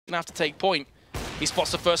going to have to take point. He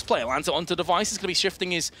spots the first player, lands it onto device. He's going to be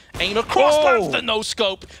shifting his aim across, lands the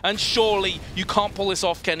no-scope, and surely you can't pull this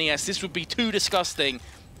off, Kenny S. This would be too disgusting.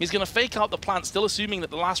 He's going to fake out the plant, still assuming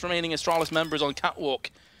that the last remaining Astralis member is on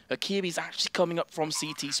catwalk. Kirby's actually coming up from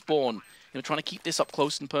CT spawn. Trying to keep this up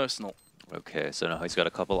close and personal. Okay, so now he's got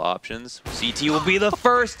a couple options. CT will be the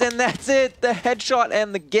first, and that's it! The headshot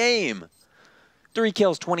and the game! 3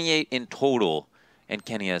 kills, 28 in total, and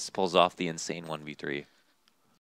Kenny S pulls off the insane 1v3.